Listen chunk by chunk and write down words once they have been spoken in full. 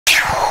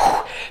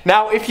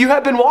Now, if you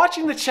have been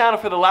watching the channel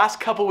for the last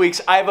couple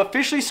weeks, I have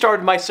officially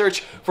started my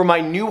search for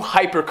my new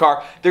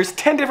hypercar. There's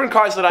 10 different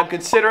cars that I'm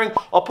considering.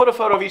 I'll put a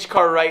photo of each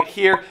car right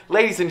here.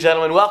 Ladies and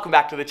gentlemen, welcome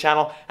back to the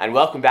channel, and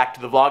welcome back to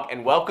the vlog,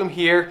 and welcome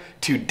here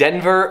to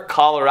Denver,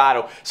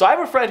 Colorado. So I have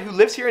a friend who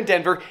lives here in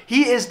Denver.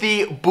 He is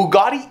the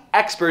Bugatti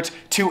expert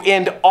to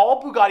end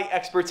all Bugatti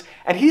experts,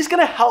 and he's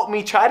gonna help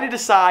me try to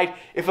decide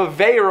if a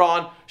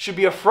Veyron should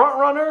be a front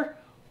runner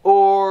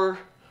or...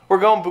 We're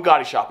going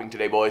Bugatti shopping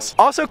today, boys.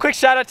 Also, quick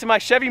shout out to my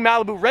Chevy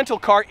Malibu rental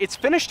car. It's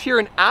finished here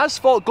in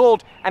asphalt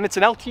gold, and it's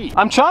an LT.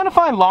 I'm trying to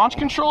find launch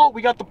control.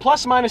 We got the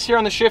plus minus here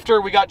on the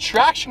shifter. We got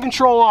traction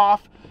control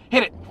off.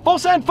 Hit it. Full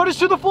send, footage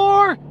to the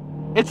floor.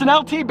 It's an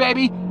LT,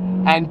 baby.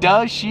 And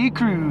does she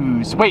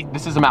cruise? Wait,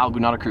 this is a Malibu,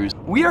 not a cruise.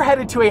 We are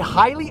headed to a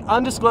highly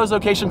undisclosed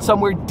location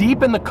somewhere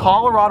deep in the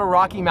Colorado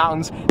Rocky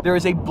Mountains. There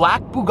is a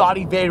black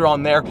Bugatti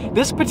Veyron there.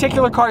 This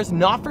particular car is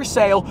not for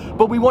sale,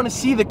 but we want to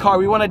see the car.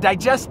 We want to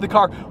digest the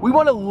car. We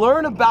want to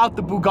learn about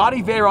the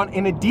Bugatti Veyron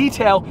in a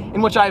detail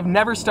in which I've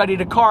never studied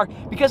a car,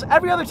 because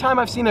every other time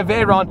I've seen a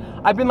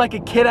Veyron, I've been like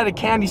a kid at a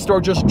candy store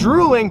just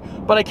drooling,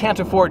 but I can't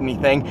afford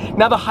anything.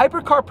 Now, the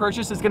hypercar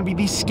purchase is going to be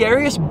the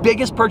scariest,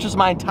 biggest purchase of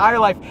my entire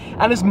life,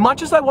 and as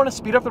much as I want to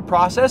speed up the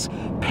process,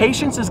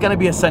 patience is going to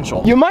be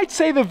essential. You might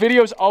say the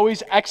videos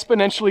always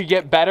exponentially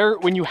get better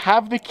when you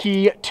have the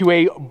key to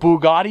a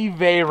Bugatti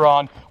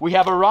Veyron. We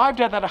have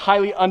arrived at that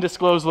highly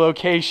undisclosed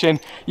location.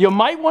 You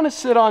might want to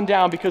sit on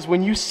down, because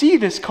when you see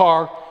this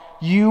car,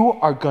 you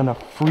are gonna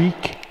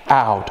freak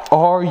out.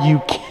 Are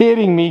you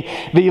kidding me?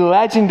 The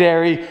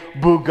legendary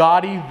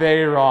Bugatti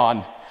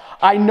Veyron.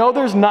 I know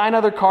there's 9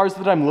 other cars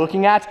that I'm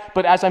looking at,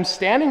 but as I'm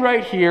standing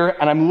right here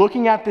and I'm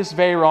looking at this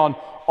Veyron,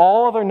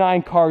 all other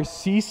 9 cars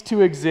cease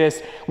to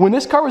exist. When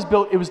this car was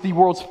built, it was the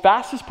world's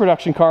fastest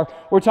production car.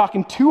 We're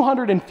talking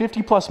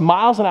 250 plus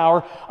miles an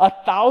hour,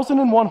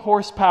 1,001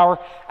 horsepower,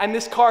 and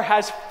this car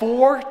has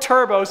 4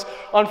 turbos.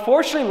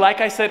 Unfortunately,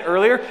 like I said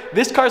earlier,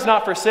 this car's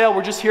not for sale.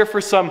 We're just here for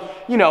some,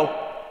 you know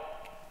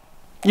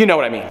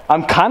what I mean.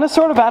 I'm kind of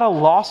sort of at a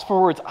loss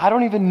for words. I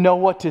don't even know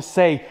what to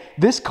say.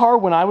 This car,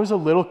 when I was a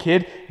little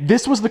kid,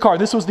 this was the car.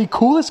 This was the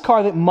coolest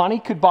car that money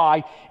could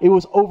buy. It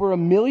was over $1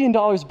 million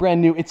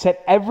brand new. It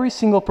set every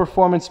single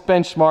performance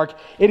benchmark.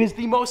 It is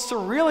the most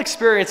surreal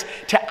experience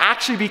to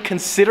actually be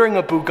considering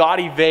a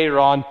Bugatti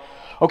Veyron.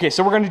 Okay,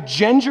 so we're gonna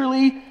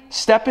gingerly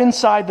step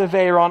inside the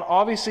Veyron.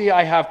 Obviously,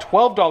 I have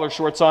 $12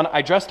 shorts on.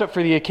 I dressed up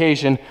for the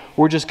occasion.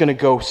 We're just gonna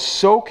go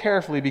so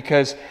carefully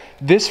because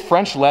this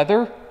French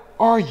leather,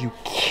 are you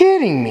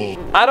kidding me?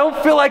 I don't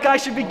feel like I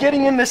should be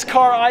getting in this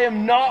car. I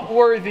am not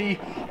worthy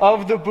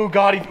of the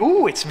Bugatti.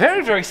 Ooh, it's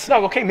very, very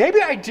snug. Okay,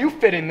 maybe I do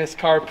fit in this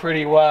car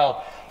pretty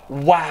well.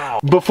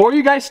 Wow. Before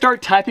you guys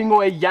start typing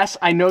away, yes,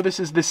 I know this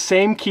is the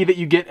same key that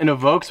you get in a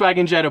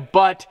Volkswagen Jetta,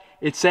 but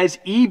it says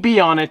EB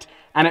on it,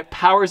 and it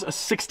powers a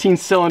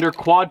 16-cylinder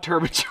quad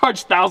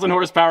turbocharged 1,000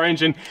 horsepower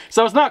engine,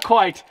 so it's not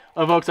quite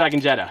a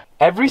Volkswagen Jetta.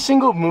 Every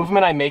single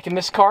movement I make in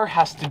this car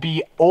has to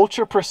be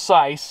ultra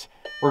precise.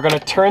 We're gonna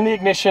turn the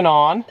ignition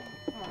on.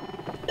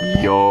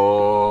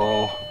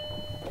 Yo.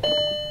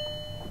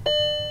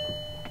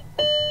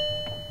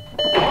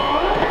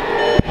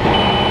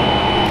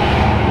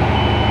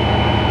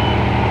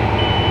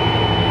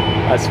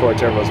 That's 4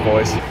 turbos,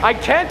 boys. I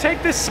can't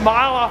take this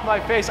smile off my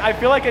face. I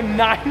feel like a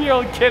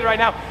 9-year-old kid right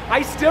now.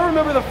 I still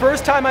remember the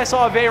first time I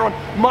saw a Veyron,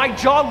 my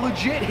jaw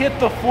legit hit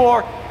the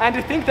floor. And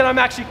to think that I'm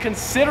actually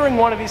considering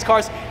one of these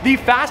cars, the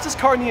fastest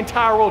car in the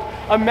entire world.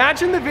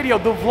 Imagine the video,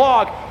 the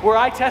vlog, where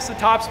I test the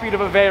top speed of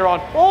a Veyron.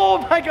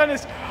 Oh my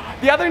goodness.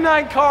 The other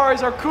 9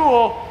 cars are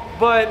cool,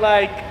 but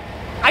like,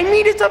 I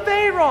mean, it's a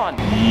Veyron.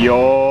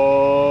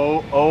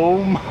 Yo,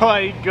 oh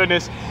my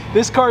goodness.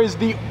 This car is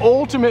the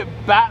ultimate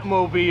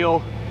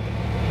Batmobile.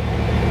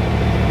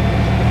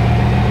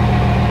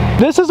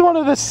 This is one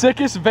of the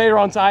sickest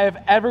Veyrons I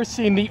have ever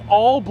seen. The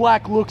all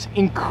black looks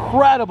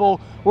incredible.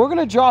 We're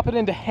gonna drop it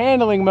into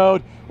handling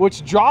mode,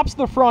 which drops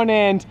the front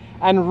end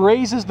and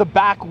raises the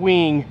back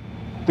wing.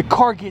 The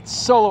car gets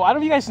so low. I don't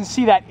know if you guys can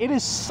see that. It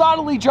is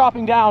subtly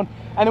dropping down,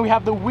 and then we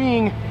have the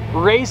wing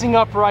raising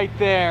up right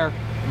there.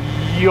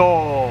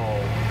 Yo.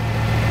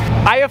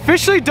 I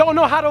officially don't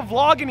know how to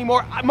vlog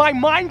anymore. My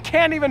mind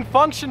can't even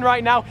function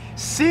right now.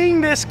 Seeing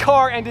this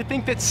car and to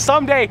think that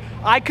someday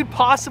I could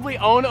possibly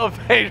own a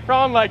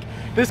Veyron, like,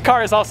 this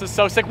car is also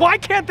so sick. Why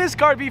can't this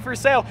car be for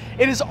sale?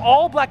 It is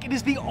all black. It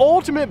is the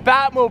ultimate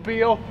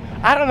Batmobile.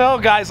 I don't know,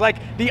 guys, like,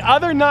 the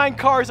other 9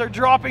 cars are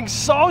dropping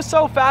so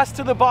fast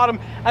to the bottom,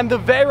 and the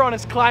Veyron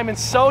is climbing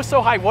so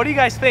high. What do you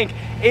guys think?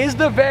 Is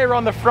the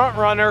Veyron the front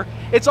runner?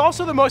 It's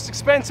also the most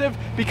expensive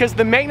because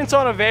the maintenance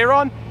on a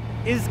Veyron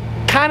is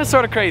kind of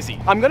sort of crazy.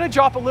 I'm gonna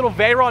drop a little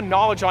Veyron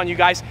knowledge on you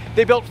guys.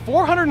 They built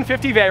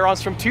 450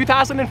 Veyrons from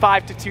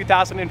 2005 to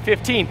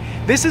 2015.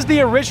 This is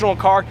the original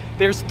car.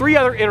 There's 3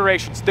 other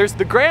iterations. There's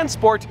the Grand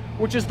Sport,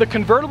 which is the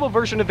convertible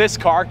version of this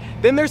car.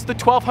 Then there's the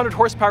 1200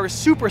 horsepower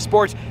Super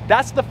Sport.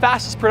 That's the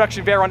fastest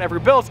production Veyron ever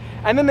built.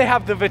 And then they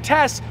have the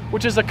Vitesse,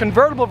 which is a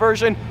convertible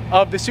version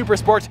of the Super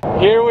Sport.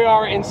 Here we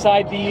are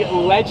inside the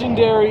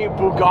legendary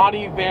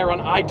Bugatti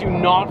Veyron. I do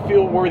not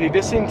feel worthy.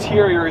 This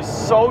interior is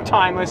so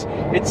timeless.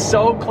 It's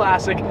so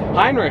classic.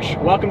 Heinrich,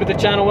 welcome to the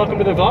channel. Welcome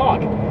to the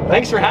vlog.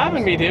 Thanks for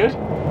having me, dude.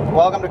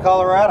 Welcome to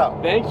Colorado.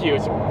 Thank you.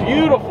 It's a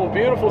beautiful,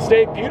 beautiful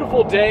state,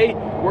 beautiful day.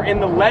 We're in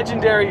the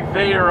legendary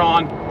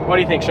Veyron. What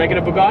do you think? Should I get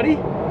a Bugatti?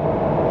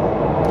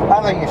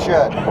 I think you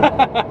should.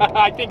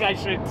 I think I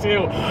should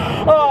too.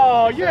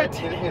 Oh,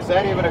 is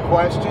that even a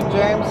question,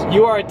 James?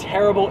 You are a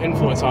terrible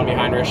influence on me,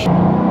 Heinrich.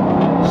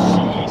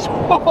 Jeez.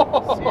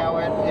 See how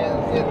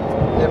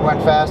it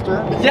went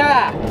faster?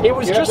 Yeah, it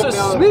was just a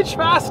smidge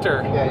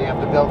faster. Yeah, you have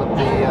to build up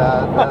the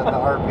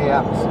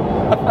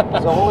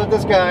RPMs. So we'll let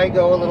this guy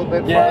go a little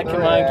bit farther. Yeah,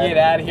 come on, get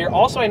out of here.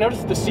 Also, I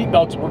noticed the seat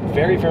belts work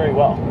very, very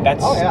well.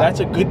 That's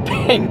a good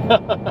thing.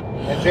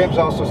 And James,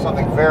 also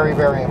something very,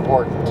 very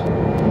important.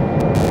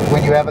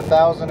 When you have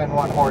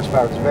 1,001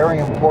 horsepower, it's very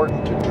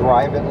important to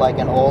drive it like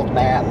an old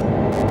man.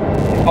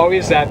 Oh,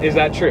 is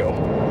that true?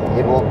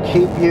 It will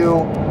keep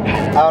you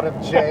out of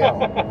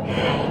jail.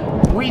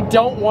 We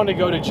don't want to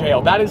go to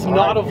jail. That is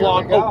not a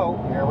vlog.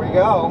 Here we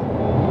go.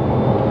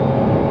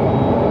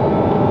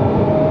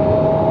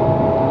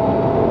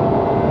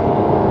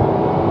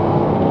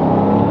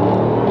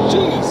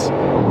 Jeez.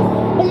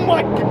 Oh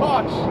my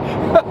gosh.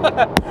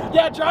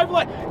 Yeah, drive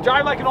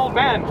like an old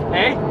man,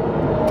 eh?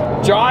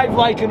 Drive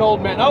like an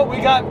old man. Oh,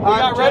 we got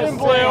red and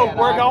blue.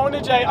 We're going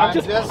to jail.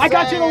 I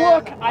got you to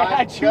look. I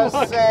had you to look.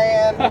 Just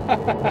saying.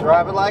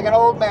 Drive it like an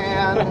old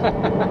man.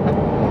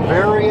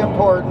 Very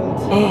important.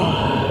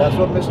 That's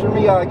what Mr.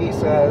 Miyagi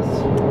says.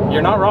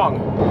 You're not wrong.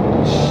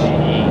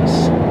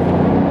 Jeez.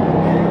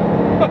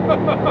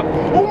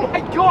 Oh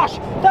my gosh,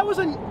 that was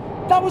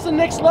a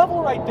next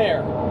level right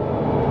there.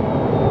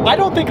 I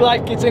don't think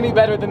life gets any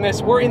better than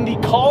this. We're in the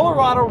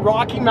Colorado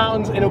Rocky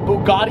Mountains in a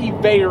Bugatti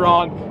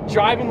Veyron,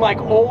 driving like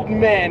old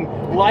men.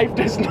 Life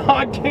does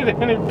not get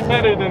any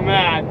better than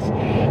that.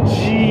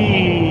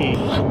 Gee.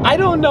 I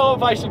don't know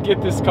if I should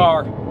get this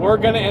car. We're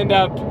gonna end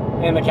up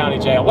in the county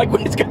jail. Like,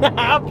 what's gonna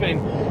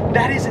happen?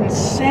 That is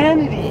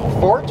insanity.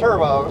 4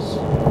 turbos,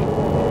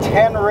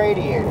 10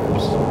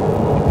 radiators.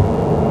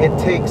 It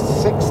takes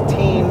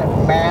 16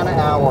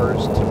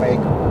 man-hours to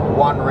make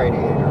 1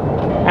 radiator.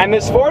 And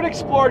this Ford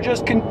Explorer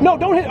just no,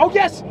 don't hit. Oh,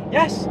 yes,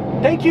 yes,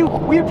 thank you.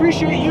 We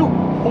appreciate you.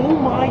 Oh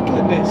my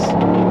goodness.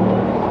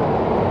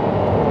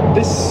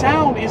 The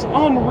sound is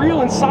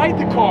unreal inside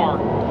the car.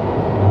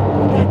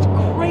 That's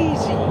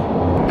crazy.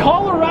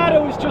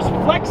 Colorado is just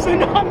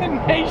flexing on the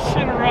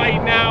nation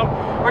right now.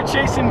 We're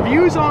chasing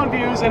views on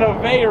views in a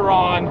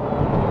Veyron.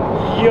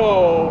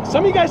 Yo,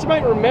 some of you guys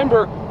might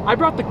remember, I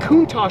brought the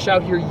Countach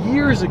out here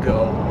years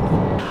ago.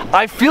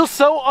 I feel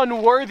so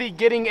unworthy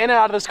getting in and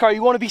out of this car.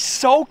 You want to be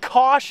so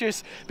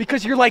cautious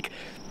because you're like,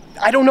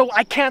 I don't know,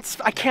 I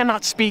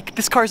cannot speak.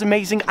 This car is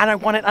amazing and I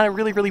want it and I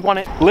really, really want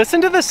it. Listen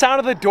to the sound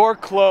of the door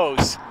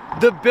close.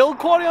 The build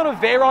quality on a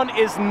Veyron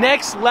is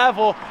next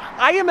level.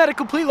 I am at a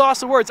complete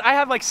loss of words. I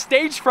have like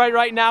stage fright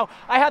right now.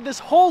 I had this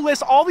whole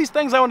list, all these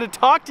things I wanted to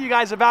talk to you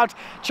guys about,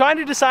 trying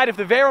to decide if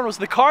the Veyron was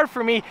the car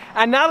for me.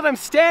 And now that I'm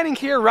standing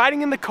here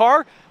riding in the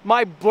car,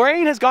 my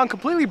brain has gone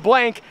completely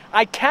blank.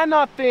 I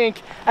cannot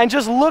think. And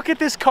just look at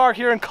this car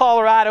here in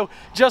Colorado,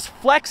 just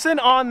flexing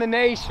on the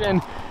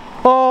nation.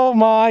 Oh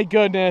my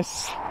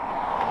goodness.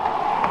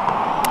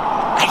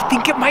 I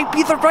think it might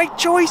be the right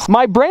choice.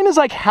 My brain is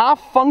like half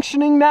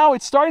functioning now.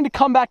 It's starting to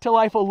come back to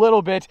life a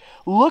little bit.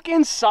 Look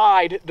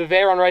inside the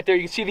Veyron right there.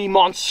 You can see the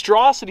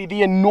monstrosity,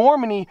 the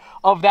enormity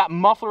of that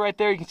muffler right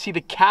there. You can see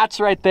the cats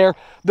right there.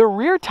 The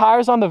rear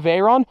tires on the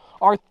Veyron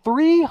are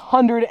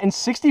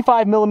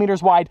 365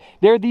 millimeters wide.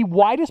 They're the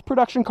widest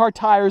production car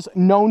tires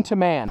known to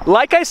man.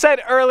 Like I said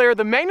earlier,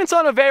 the maintenance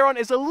on a Veyron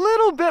is a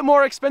little bit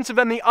more expensive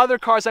than the other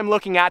cars I'm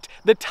looking at.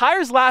 The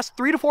tires last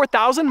 3,000 to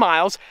 4,000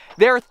 miles.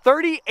 They're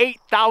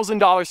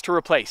 $38,000 to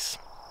replace.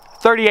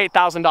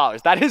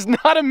 $38,000. That is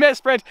not a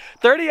misprint.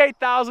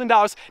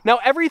 $38,000. Now,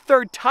 every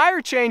 3rd tire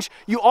change,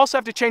 you also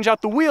have to change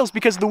out the wheels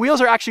because the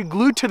wheels are actually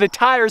glued to the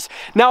tires.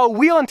 Now, a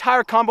wheel and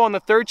tire combo on the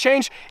 3rd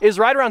change is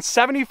right around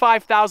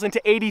 75,000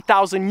 to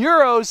 80,000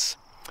 euros.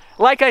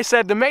 Like I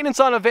said, the maintenance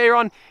on a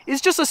Veyron is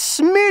just a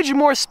smidge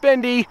more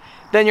spendy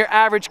than your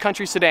average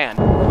country sedan.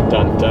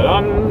 Dun, dun,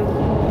 dun.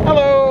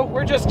 Hello,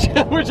 we're just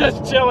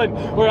chilling.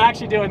 We're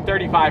actually doing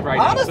 35 right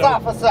now. Honest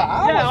officer,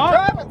 I was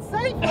driving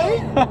safely.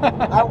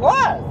 I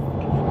was.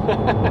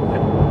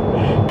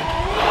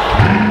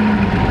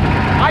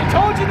 I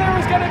told you there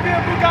was going to be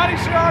a Bugatti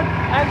Chiron,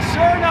 and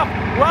sure enough,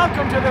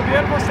 welcome to the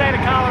beautiful state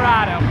of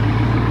Colorado.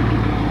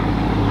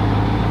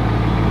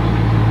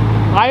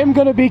 I am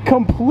going to be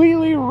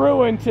completely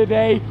ruined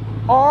today.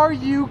 Are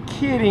you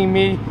kidding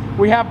me?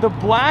 We have the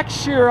black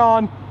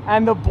Chiron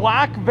and the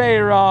black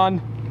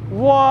Veyron.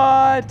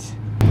 What?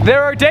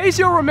 There are days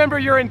you'll remember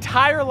your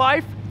entire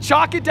life.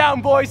 Chalk it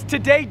down, boys.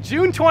 Today,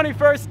 June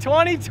 21st,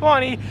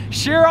 2020,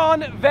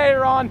 Chiron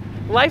Veyron.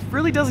 Life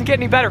really doesn't get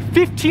any better.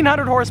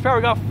 1,500 horsepower.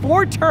 We got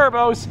 4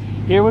 turbos.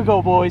 Here we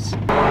go, boys. Yo,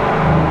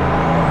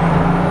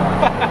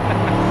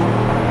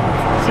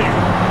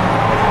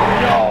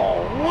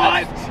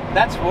 what?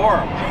 That's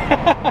warm.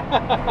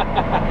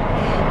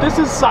 This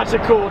is such a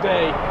cool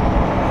day.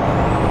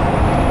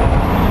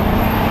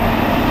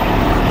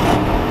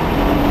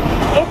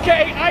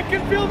 Okay, I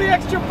can feel the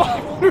extra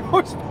 500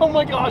 horsepower. Oh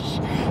my gosh.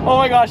 Oh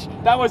my gosh.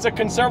 That was a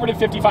conservative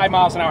 55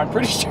 miles an hour. I'm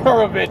pretty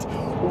sure of it.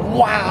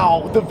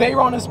 Wow. The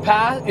Veyron is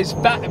fast.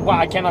 Wow,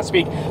 I cannot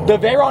speak. The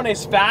Veyron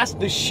is fast.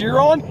 The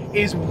Chiron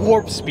is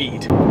warp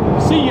speed.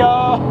 See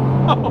ya.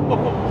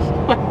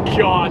 Oh my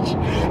gosh.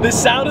 The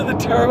sound of the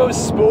turbos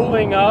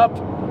spooling up.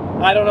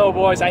 I don't know,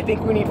 boys. I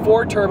think we need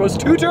 4 turbos.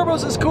 2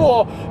 turbos is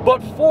cool,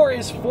 but 4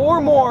 is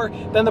 4 more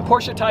than the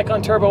Porsche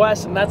Taycan Turbo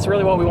S, and that's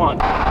really what we want.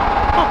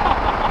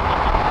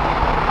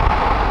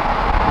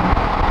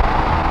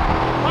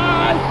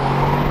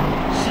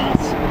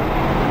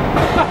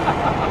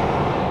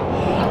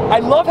 I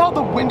love how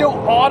the window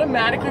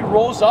automatically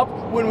rolls up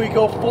when we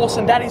go full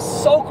send. That is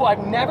so cool.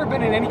 I've never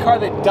been in any car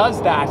that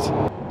does that.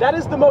 That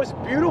is the most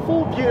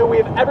beautiful view we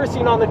have ever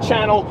seen on the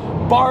channel,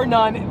 bar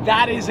none.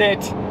 That is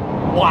it.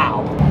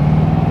 Wow.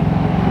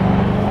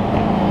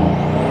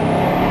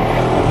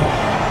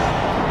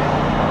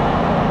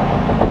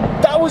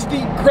 That was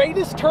the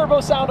greatest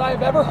turbo sound I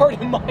have ever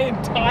heard in my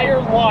entire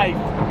life.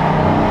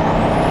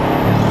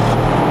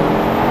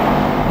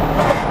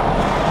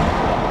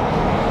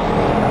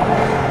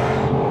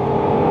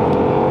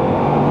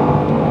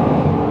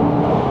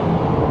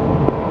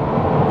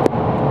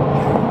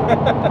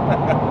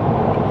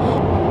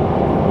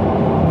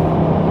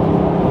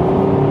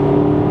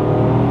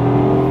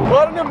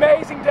 What an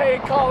amazing day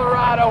in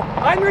Colorado.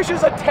 Heinrich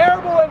is a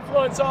terrible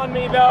influence on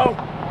me though.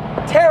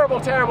 Terrible,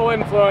 terrible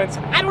influence.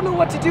 I don't know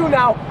what to do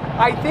now.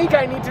 I think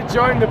I need to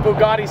join the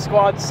Bugatti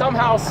squad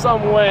somehow,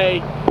 some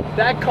way.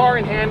 That car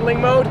in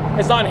handling mode,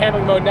 it's not in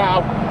handling mode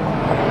now.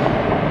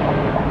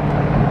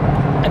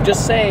 I'm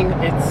just saying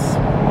it's...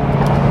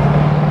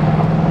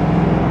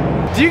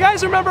 Do you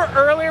guys remember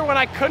earlier when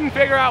I couldn't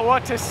figure out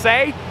what to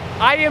say?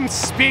 I am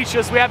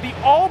speechless. We have the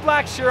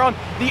all-black Chiron,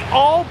 the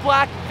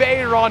all-black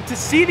Veyron. To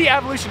see the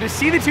evolution, to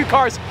see the 2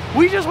 cars,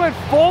 we just went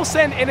full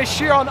send in a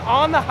Chiron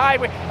on the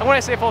highway. And when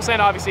I say full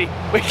send, obviously,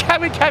 we're good.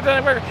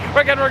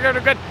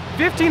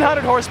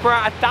 1,500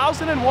 horsepower,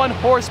 1,001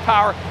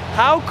 horsepower.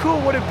 How cool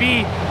would it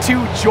be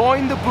to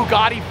join the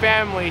Bugatti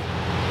family?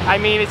 I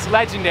mean, it's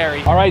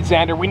legendary. All right,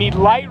 Xander, we need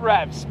light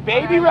revs,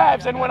 baby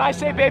revs. And when I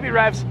say baby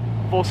revs,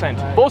 full send,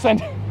 full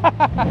send.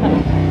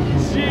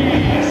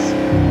 Jeez.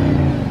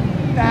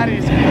 That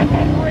is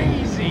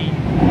crazy.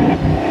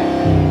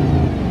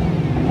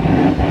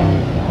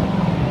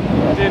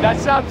 Dude, that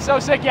sounds so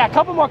sick. Yeah,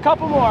 couple more,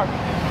 couple more.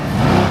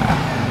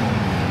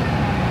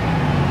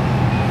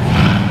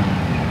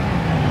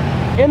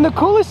 In the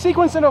coolest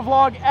sequence in a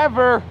vlog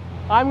ever,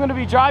 I'm gonna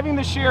be driving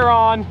the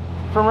Chiron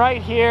from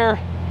right here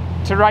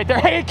to right there.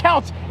 Hey, it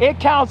counts,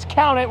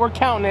 count it, we're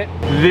counting it.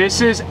 This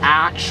is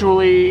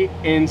actually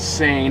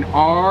insane.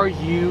 Are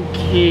you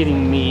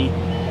kidding me?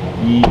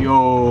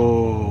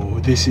 Yo.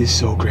 This is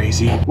so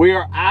crazy. We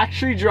are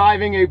actually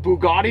driving a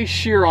Bugatti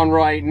Chiron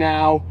right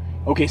now.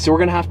 Okay, so we're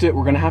gonna have to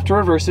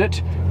reverse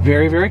it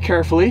very, very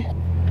carefully.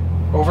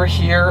 Over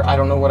here, I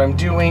don't know what I'm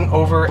doing.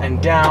 Over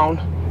and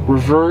down,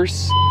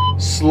 reverse,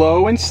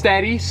 slow and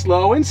steady,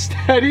 slow and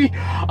steady.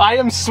 I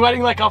am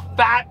sweating like a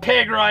fat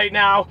pig right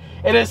now.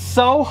 It is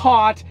so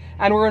hot,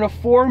 and we're in a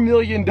 $4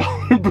 million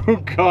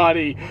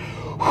Bugatti.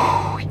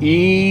 Whew,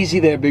 easy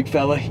there, big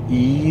fella.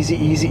 Easy,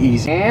 easy,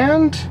 easy.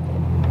 And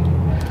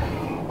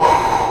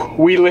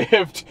we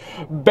lived,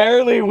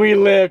 barely we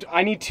lived.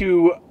 I need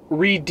to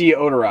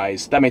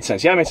re-deodorize. That made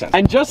sense, yeah, that made sense.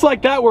 And just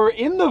like that, we're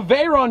in the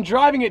Veyron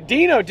driving it.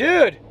 Dino,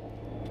 dude,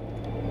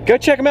 go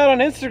check him out on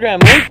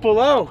Instagram, link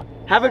below.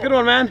 Have a good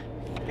one, man.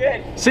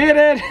 Good. See you,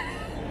 dude.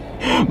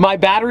 My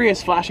battery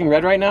is flashing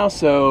red right now,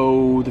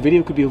 so the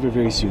video could be over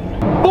very soon.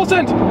 Full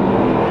send.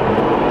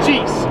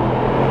 Jeez.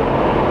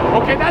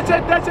 Okay, that's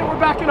it, we're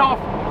backing off.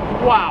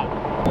 Wow.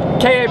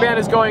 KA band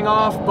is going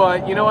off,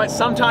 but you know what?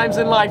 Sometimes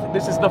in life,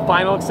 this is the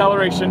final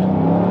acceleration.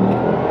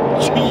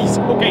 Jeez.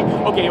 Okay.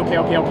 We're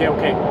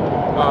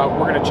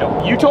gonna chill.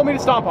 You told me to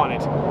stomp on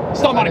it.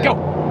 Stomp on it. Go.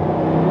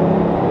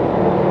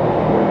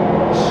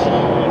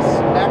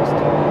 Jeez. Next.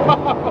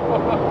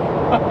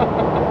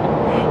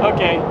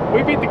 Okay,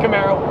 we beat the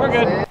Camaro. We're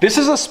good. This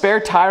is a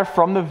spare tire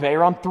from the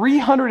Veyron,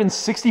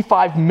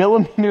 365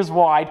 millimeters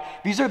wide.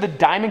 These are the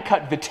diamond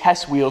cut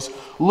Vitesse wheels.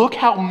 Look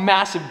how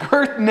massive.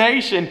 Girth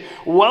Nation,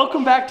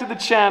 welcome back to the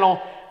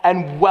channel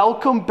and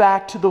welcome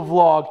back to the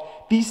vlog.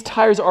 These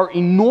tires are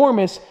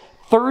enormous,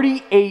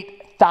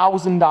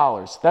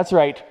 $38,000. That's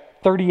right,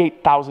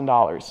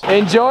 $38,000.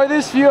 Enjoy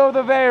this view of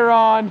the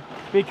Veyron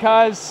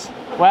because,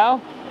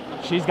 well,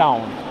 she's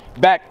gone.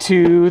 back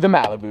to the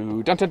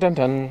Malibu. Dun, dun, dun,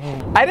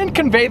 dun. I didn't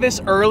convey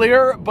this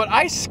earlier, but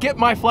I skipped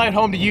my flight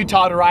home to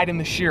Utah to ride in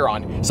the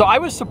Chiron. So I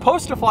was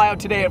supposed to fly out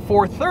today at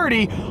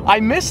 4:30. I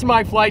missed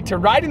my flight to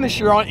ride in the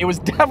Chiron. It was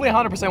definitely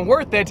 100%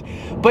 worth it,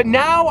 but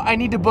now I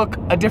need to book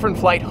a different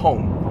flight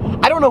home.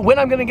 I don't know when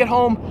I'm gonna get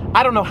home.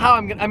 I don't know how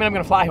I'm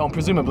gonna fly home,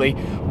 presumably.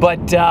 But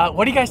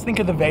what do you guys think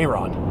of the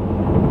Veyron?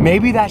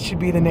 Maybe that should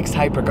be the next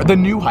hypercar,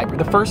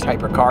 the first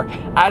hypercar.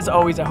 As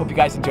always, I hope you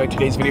guys enjoyed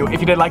today's video. If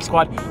you did, like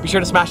squad, be sure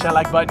to smash that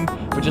like button.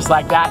 But just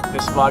like that,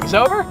 this vlog is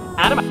over, and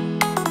I'm out.